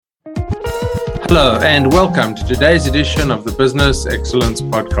Hello and welcome to today's edition of the Business Excellence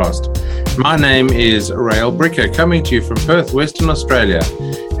Podcast. My name is Rael Bricker, coming to you from Perth, Western Australia.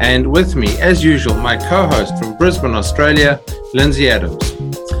 And with me, as usual, my co-host from Brisbane, Australia, Lindsay Adams.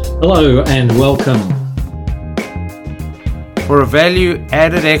 Hello and welcome. For a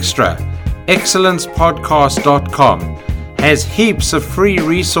value-added extra, excellencepodcast.com has heaps of free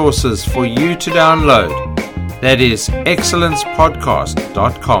resources for you to download. That is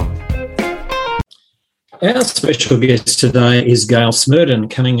excellencepodcast.com. Our special guest today is Gail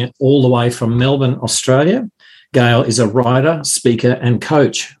Smerdon, coming all the way from Melbourne, Australia. Gail is a writer, speaker and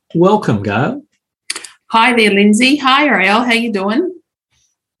coach. Welcome, Gail. Hi there, Lindsay. Hi, Rael. How you doing?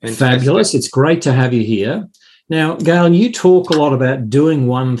 Fabulous. It's great to have you here. Now, Gail, you talk a lot about doing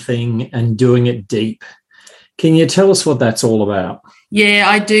one thing and doing it deep. Can you tell us what that's all about? Yeah,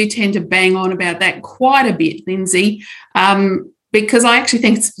 I do tend to bang on about that quite a bit, Lindsay. Because I actually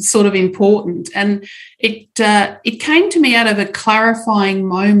think it's sort of important. And it came to me out of a clarifying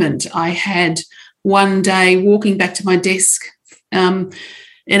moment I had one day walking back to my desk in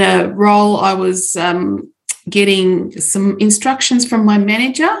a role. I was getting some instructions from my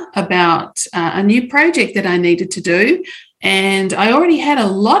manager about a new project that I needed to do. And I already had a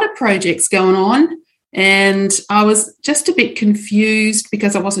lot of projects going on. And I was just a bit confused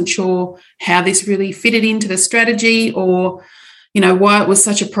because I wasn't sure how this really fitted into the strategy or why it was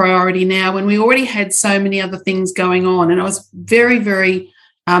such a priority now when we already had so many other things going on. And I was very, very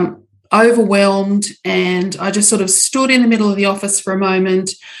overwhelmed, and I just sort of stood in the middle of the office for a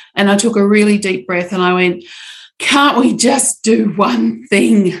moment and I took a really deep breath and I went, can't we just do one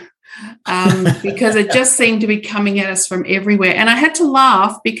thing? Because it just seemed to be coming at us from everywhere. And I had to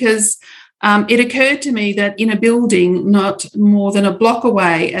laugh because it occurred to me that in a building not more than a block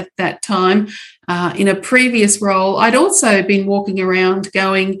away at that time, in a previous role, I'd also been walking around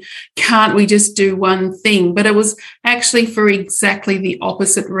going, can't we just do one thing? But it was actually for exactly the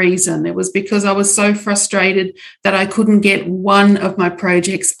opposite reason. It was because I was so frustrated that I couldn't get one of my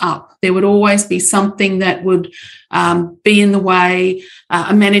projects up. There would always be something that would be in the way.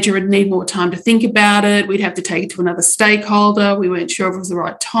 A manager would need more time to think about it. We'd have to take it to another stakeholder. We weren't sure if it was the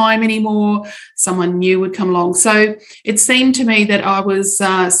right time anymore. Someone new would come along. So it seemed to me that I was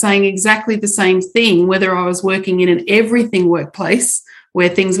saying exactly the same thing, whether I was working in an everything workplace where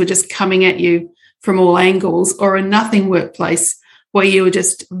things were just coming at you from all angles, or a nothing workplace where you were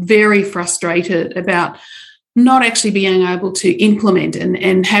just very frustrated about not actually being able to implement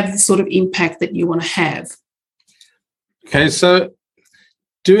and have the sort of impact that you want to have. Okay, so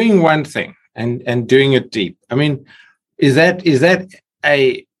doing one thing and doing it deep. I mean, is that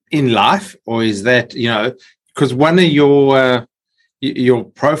in life, or is that, because one of your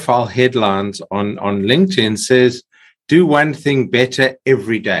profile headlines on LinkedIn says, do one thing better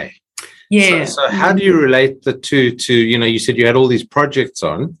every day. Yeah. So how do you relate the two to, you said you had all these projects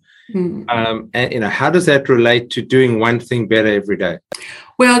on, and, how does that relate to doing one thing better every day?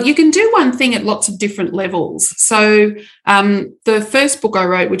 Well, you can do one thing at lots of different levels. So the first book I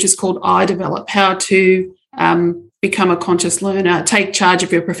wrote, which is called I Develop, How to Become a Conscious Learner, Take Charge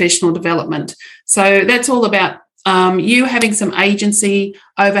of Your Professional Development. So that's all about you having some agency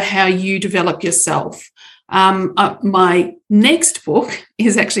over how you develop yourself. My next book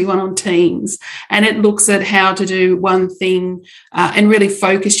is actually one on teams, and it looks at how to do one thing and really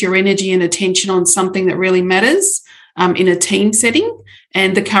focus your energy and attention on something that really matters in a team setting.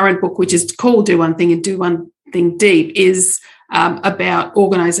 And the current book, which is called Do One Thing and Do One Thing Deep, is about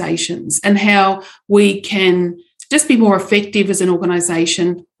organisations and how we can just be more effective as an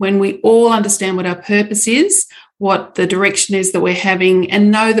organisation when we all understand what our purpose is, what the direction is that we're having,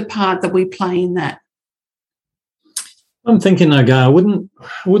 and know the part that we play in that. I'm thinking, though, Gail,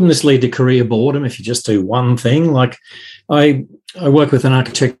 wouldn't this lead to career boredom if you just do one thing? Like, I work with an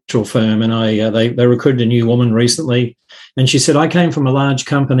architectural firm, and they recruited a new woman recently, and she said, I came from a large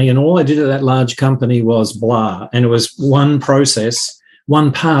company, and all I did at that large company was blah, and it was one process,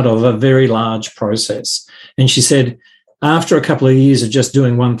 one part of a very large process. And she said, after a couple of years of just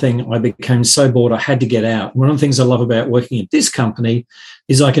doing one thing, I became so bored I had to get out. One of the things I love about working at this company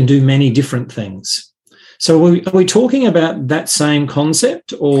is I can do many different things. So are we talking about that same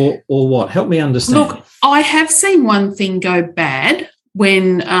concept or what? Help me understand. Look, I have seen one thing go bad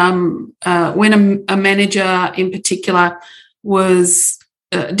when a manager in particular was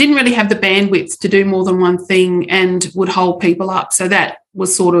didn't really have the bandwidth to do more than one thing and would hold people up. So that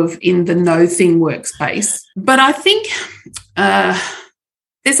was sort of in the no thing workspace. But I think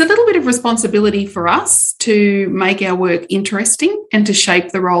there's a little bit of responsibility for us to make our work interesting and to shape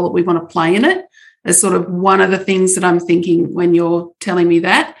the role that we want to play in it. as sort of one of the things that I'm thinking when you're telling me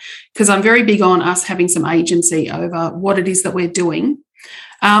that, because I'm very big on us having some agency over what it is that we're doing.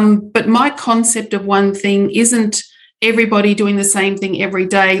 But my concept of one thing isn't everybody doing the same thing every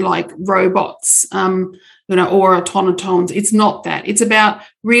day like robots, or automatons. It's not that. It's about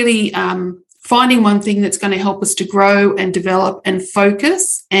really finding one thing that's going to help us to grow and develop and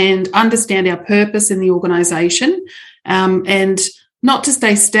focus and understand our purpose in the organisation, and not to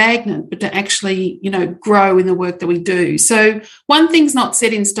stay stagnant, but to actually, grow in the work that we do. So one thing's not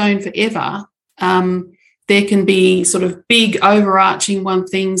set in stone forever. There can be sort of big overarching one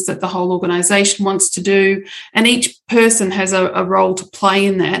things that the whole organisation wants to do, and each person has a role to play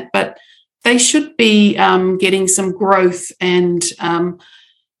in that, but they should be getting some growth and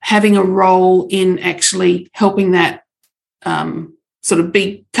having a role in actually helping that sort of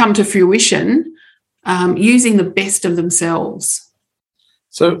come to fruition, using the best of themselves.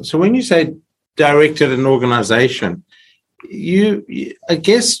 So when you say directed an organisation, I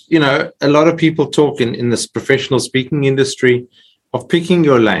guess, a lot of people talk in this professional speaking industry of picking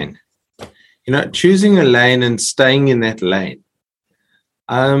your lane, choosing a lane and staying in that lane.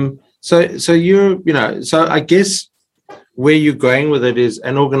 So I guess where you're going with it is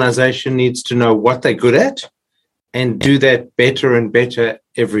an organization needs to know what they're good at and do that better and better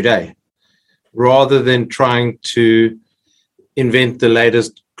every day, rather than trying to invent the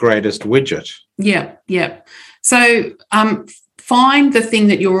latest, greatest widget. Yeah. So find the thing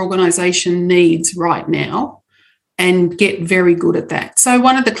that your organisation needs right now and get very good at that. So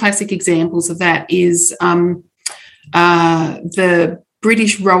one of the classic examples of that is the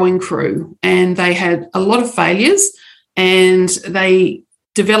British rowing crew, and they had a lot of failures, and they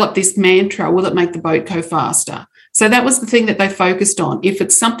developed this mantra, will it make the boat go faster? So that was the thing that they focused on. If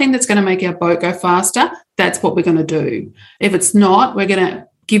it's something that's going to make our boat go faster, that's what we're going to do. If it's not, we're going to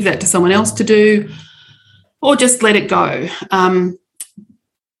give that to someone else to do, or just let it go.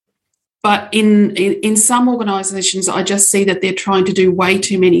 But in some organisations, I just see that they're trying to do way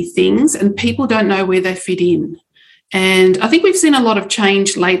too many things, and people don't know where they fit in. And I think we've seen a lot of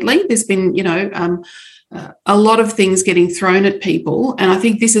change lately. There's been, a lot of things getting thrown at people, and I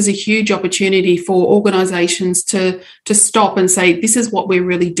think this is a huge opportunity for organisations to stop and say, this is what we're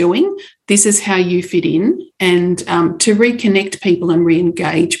really doing, this is how you fit in, and to reconnect people and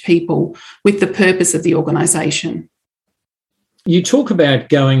re-engage people with the purpose of the organisation. You talk about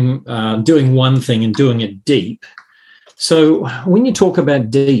doing one thing and doing it deep. So when you talk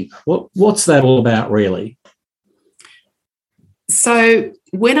about deep, what's that all about really? So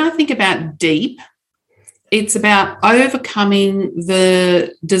when I think about deep, it's about overcoming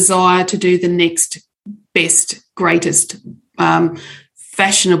the desire to do the next best, greatest,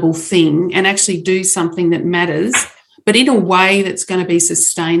 fashionable thing and actually do something that matters, but in a way that's going to be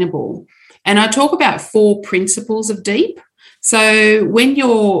sustainable. And I talk about 4 principles of deep. So when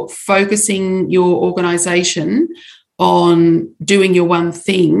you're focusing your organisation on doing your one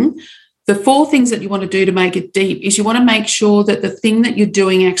thing, the 4 things that you want to do to make it deep is you want to make sure that the thing that you're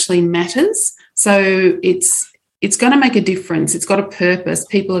doing actually matters. So it's going to make a difference. It's got a purpose.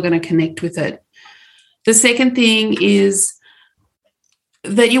 People are going to connect with it. The second thing is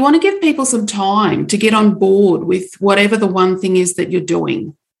that you want to give people some time to get on board with whatever the one thing is that you're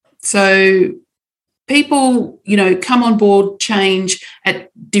doing. So people, come on board, change at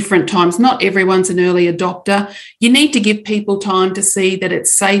different times. Not everyone's an early adopter. You need to give people time to see that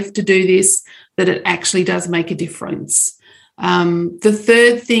it's safe to do this, that it actually does make a difference. The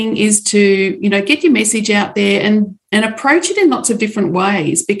third thing is to, get your message out there and approach it in lots of different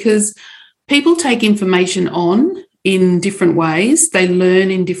ways, because people take information on in different ways. They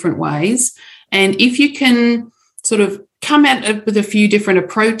learn in different ways. And if you can sort of come at it with a few different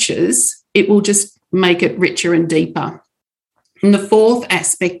approaches, it will just make it richer and deeper. And the fourth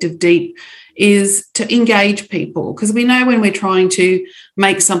aspect of deep is to engage people, because we know when we're trying to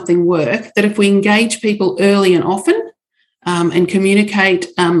make something work that if we engage people early and often, and communicate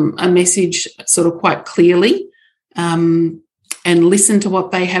a message sort of quite clearly, and listen to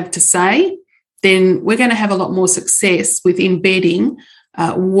what they have to say, then we're going to have a lot more success with embedding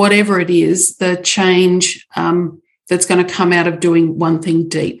whatever it is, the change that's going to come out of doing one thing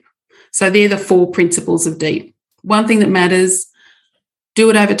deep. So they're the 4 principles of deep. One thing that matters, do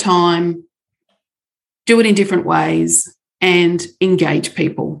it over time, do it in different ways, and engage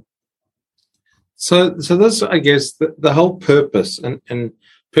people. So this, I guess, the whole purpose, and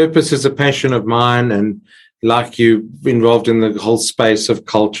purpose is a passion of mine, and like you, involved in the whole space of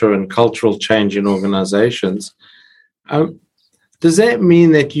culture and cultural change in organizations. Does that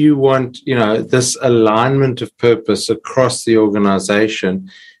mean that you want, this alignment of purpose across the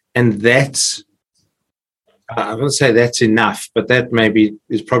organization, and that's I wouldn't say that's enough, but that maybe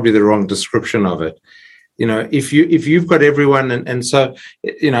is probably the wrong description of it. If you've got everyone, and so,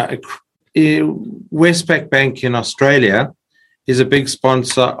 Westpac Bank in Australia is a big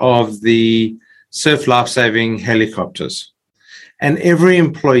sponsor of the Surf Lifesaving helicopters, and every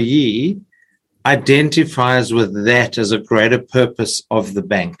employee identifies with that as a greater purpose of the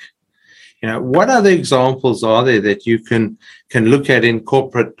bank. What other examples are there that you can look at in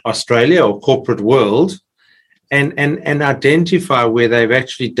corporate Australia or corporate world and identify where they've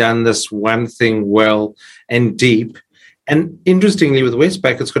actually done this one thing well and deep? And interestingly, with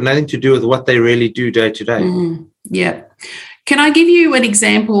Westpac, it's got nothing to do with what they really do day to day. Yeah. Can I give you an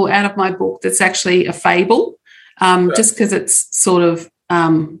example out of my book that's actually a fable, just because it's sort of,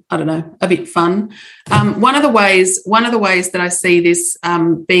 a bit fun. One of the ways that I see this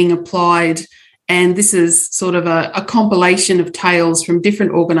being applied, and this is sort of a compilation of tales from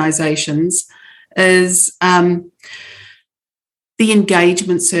different organisations, is the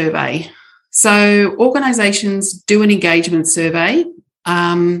engagement survey. So organisations do an engagement survey.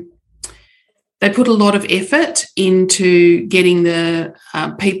 They put a lot of effort into getting the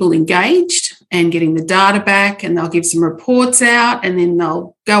people engaged and getting the data back, and they'll give some reports out, and then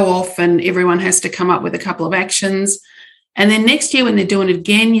they'll go off and everyone has to come up with a couple of actions. And then next year when they're doing it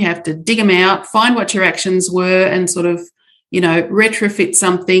again, you have to dig them out, find what your actions were, and sort of, retrofit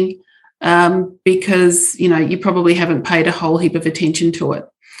something because, you probably haven't paid a whole heap of attention to it.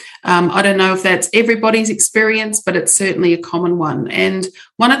 I don't know if that's everybody's experience, but it's certainly a common one. And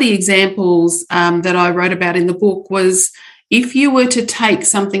one of the examples that I wrote about in the book was, if you were to take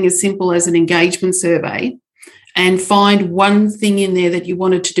something as simple as an engagement survey and find one thing in there that you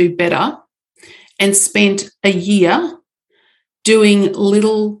wanted to do better and spent a year doing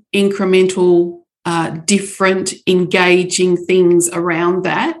little incremental, different, engaging things around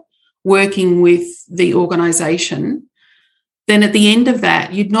that, working with the organisation, then at the end of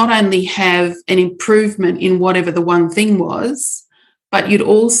that, you'd not only have an improvement in whatever the one thing was, but you'd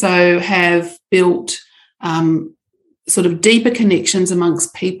also have built sort of deeper connections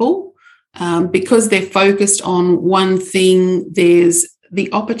amongst people. Because they're focused on one thing, there's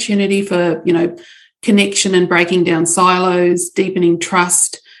the opportunity for, connection and breaking down silos, deepening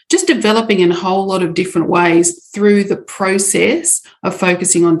trust, just developing in a whole lot of different ways through the process of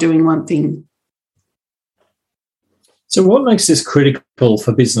focusing on doing one thing. So what makes this critical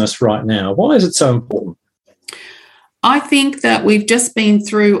for business right now? Why is it so important? I think that we've just been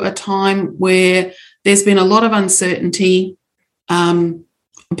through a time where there's been a lot of uncertainty.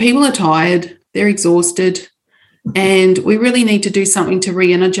 People are tired, they're exhausted, and we really need to do something to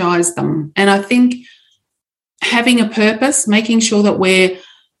re-energise them. And I think having a purpose, making sure that we're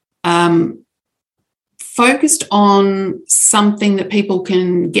focused on something that people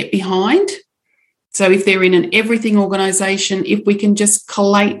can get behind. So if they're in an everything organisation, if we can just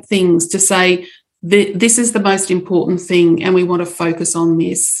collate things to say, this is the most important thing and we want to focus on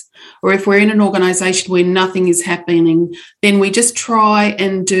this. Or if we're in an organisation where nothing is happening, then we just try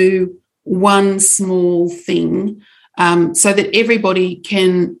and do one small thing so that everybody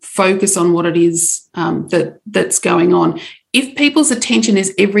can focus on what it is that's going on. If people's attention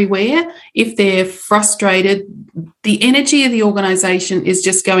is everywhere, if they're frustrated, the energy of the organisation is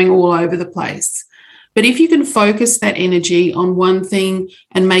just going all over the place. But if you can focus that energy on one thing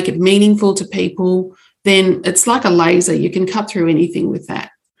and make it meaningful to people, then it's like a laser. You can cut through anything with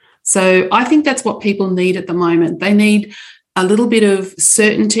that. So I think that's what people need at the moment. They need a little bit of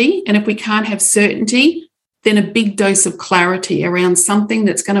certainty. And if we can't have certainty, then a big dose of clarity around something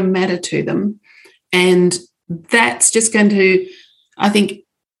that's going to matter to them. And that's just going to, I think,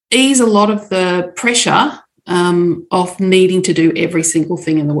 ease a lot of the pressure of needing to do every single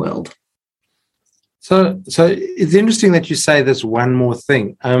thing in the world. So it's interesting that you say this one more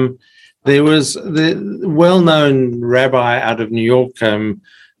thing. There was the well-known rabbi out of New York,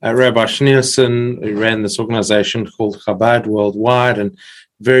 Rabbi Schneerson, who ran this organization called Chabad Worldwide, and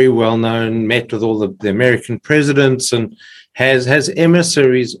very well-known, met with all the American presidents and has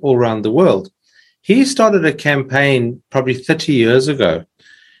emissaries all around the world. He started a campaign probably 30 years ago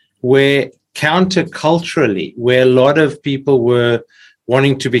where counterculturally, where a lot of people were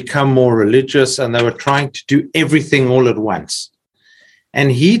wanting to become more religious and they were trying to do everything all at once.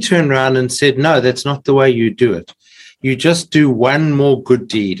 And he turned around and said, no, that's not the way you do it. You just do one more good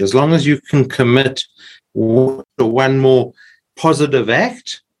deed. As long as you can commit one more positive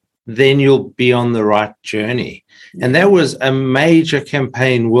act, then you'll be on the right journey. And that was a major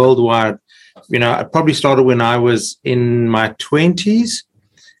campaign worldwide. It probably started when I was in my 20s,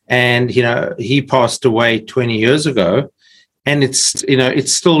 and, he passed away 20 years ago. And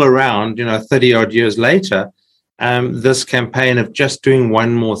it's still around, 30 odd years later. this campaign of just doing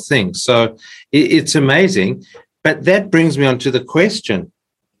one more thing. So it's amazing. But that brings me on to the question,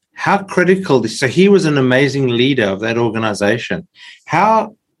 how critical, so he was an amazing leader of that organization.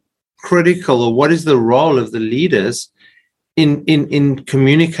 How critical, or what is the role of the leaders in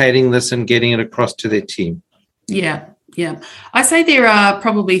communicating this and getting it across to their team? Yeah. I say there are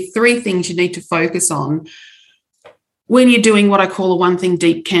probably 3 things you need to focus on when you're doing what I call a One Thing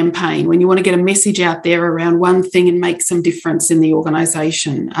Deep campaign, when you want to get a message out there around one thing and make some difference in the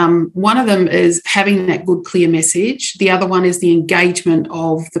organisation. One of them is having that good, clear message. The other one is the engagement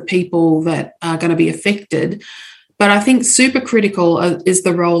of the people that are going to be affected. But I think super critical is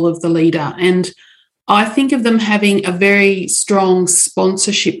the role of the leader. And I think of them having a very strong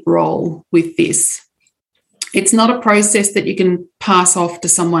sponsorship role with this. It's not a process that you can pass off to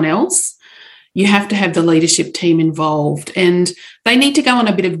someone else. You have to have the leadership team involved, and they need to go on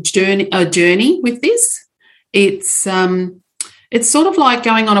a bit of journey with this. It's sort of like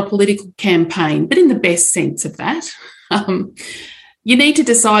going on a political campaign, but in the best sense of that. You need to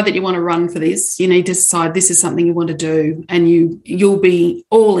decide that you want to run for this. You need to decide this is something you want to do, and you'll be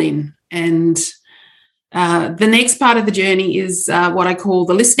all in. And the next part of the journey is what I call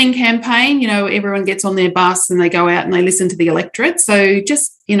the listening campaign. Everyone gets on their bus and they go out and they listen to the electorate. So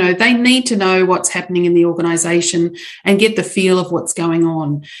just, they need to know what's happening in the organisation and get the feel of what's going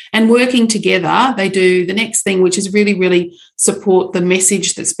on. And working together, they do the next thing, which is really, really support the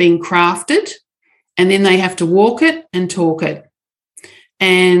message that's being crafted. And then they have to walk it and talk it.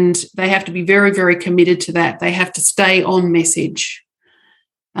 And they have to be very, very committed to that. They have to stay on message.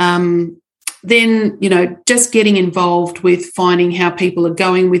 Then, just getting involved with finding how people are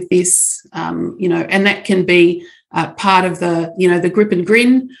going with this, and that can be part of the grip and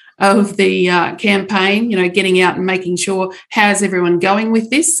grin of the campaign, getting out and making sure how's everyone going with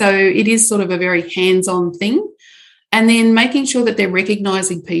this. So it is sort of a very hands-on thing. And then making sure that they're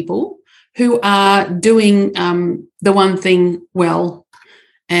recognising people who are doing the one thing well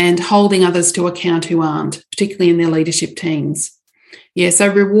and holding others to account who aren't, particularly in their leadership teams. Yeah,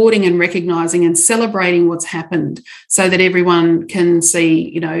 so rewarding and recognising and celebrating what's happened so that everyone can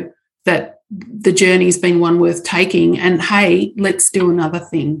see, that the journey's been one worth taking and, hey, let's do another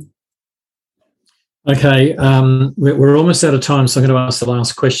thing. Okay, we're almost out of time, so I'm going to ask the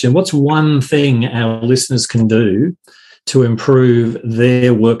last question. What's one thing our listeners can do to improve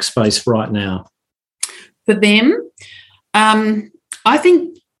their workspace right now? For them, I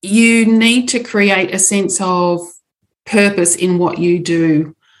think you need to create a sense of purpose in what you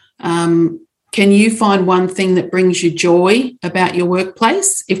do. Can you find one thing that brings you joy about your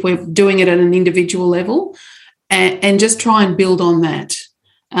workplace if we're doing it at an individual level, and just try and build on that?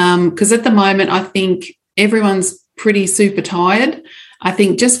 Because at the moment, I think everyone's pretty super tired. I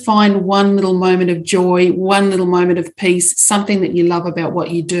think just find one little moment of joy, one little moment of peace, something that you love about what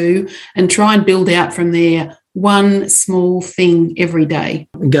you do, and try and build out from there one small thing every day.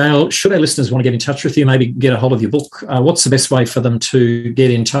 Gail, should our listeners want to get in touch with you, maybe get a hold of your book, what's the best way for them to get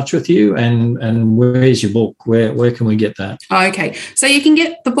in touch with you, and where's your book? Where can we get that? Okay, so you can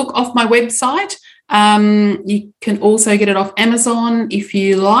get the book off my website. You can also get it off Amazon if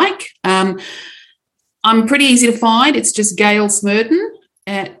you like. I'm pretty easy to find. It's just Gail Smerdon.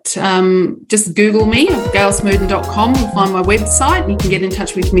 Just Google me at gailsmerdon.com. You'll find my website. You can get in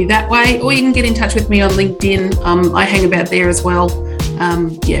touch with me that way, or you can get in touch with me on LinkedIn. I hang about there as well.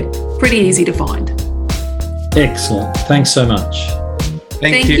 Pretty easy to find. Excellent. Thanks so much.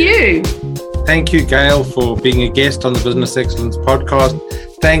 Thank you. Thank you, Gail, for being a guest on the Business Excellence Podcast.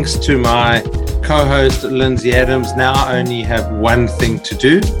 Thanks to my co-host, Lindsay Adams. Now I only have one thing to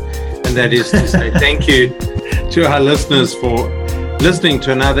do, and that is to say thank you to our listeners for listening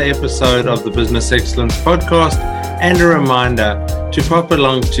to another episode of the Business Excellence Podcast, and a reminder to pop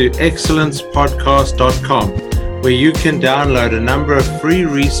along to excellencepodcast.com, where you can download a number of free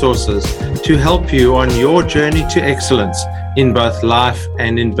resources to help you on your journey to excellence in both life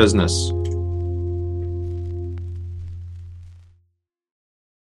and in business.